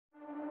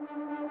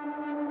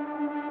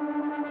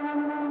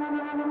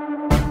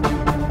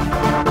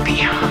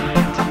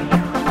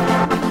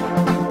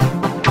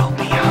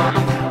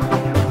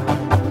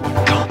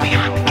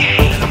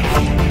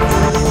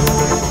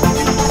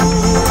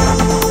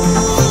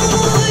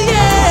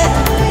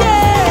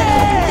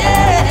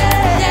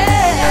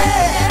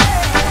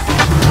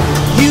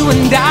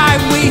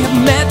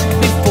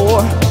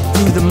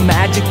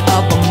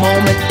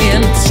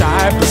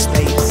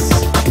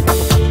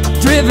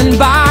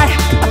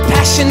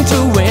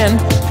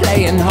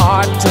playing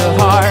heart to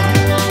heart,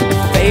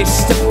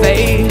 face to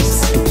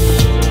face.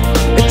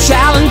 The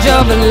challenge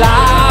of a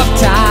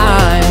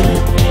lifetime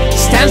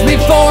stands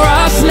before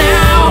us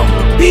now.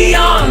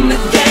 Beyond the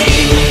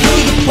game,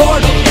 through the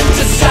portal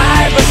into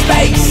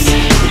cyberspace,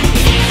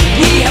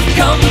 we have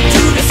come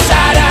to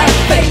decide our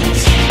fate.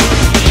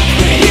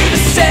 We're here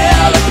to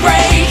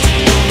celebrate.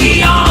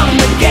 Beyond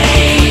the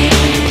game,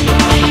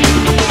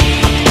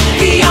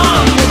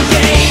 beyond the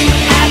game.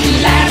 At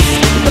last,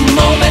 the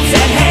moment's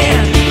at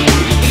hand.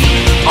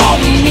 All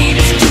we need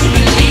is to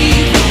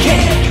believe we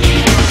can.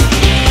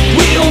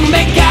 We'll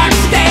make our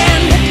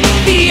stand.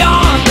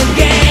 Beyond the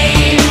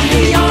game,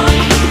 beyond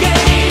the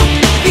game,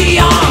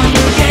 beyond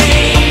the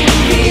game,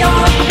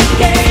 beyond the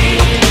game,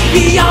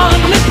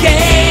 beyond the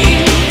game,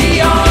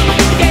 beyond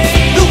the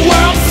game. The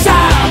world's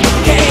cyber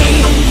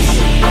games.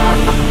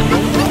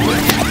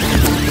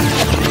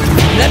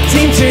 The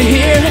teams are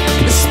here,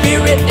 the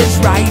spirit is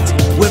right.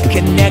 We're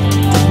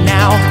connected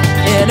now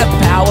in a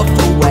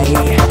powerful way.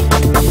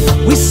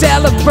 We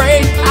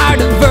celebrate our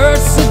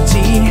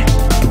diversity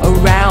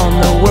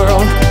around the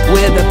world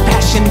with a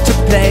passion to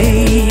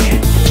play.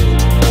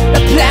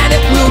 The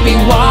planet will be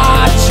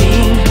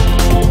watching,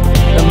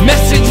 the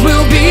message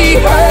will be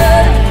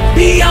heard.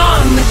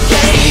 Beyond the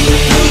game,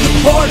 through the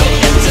portal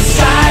into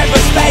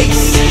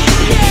cyberspace,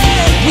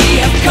 we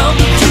have come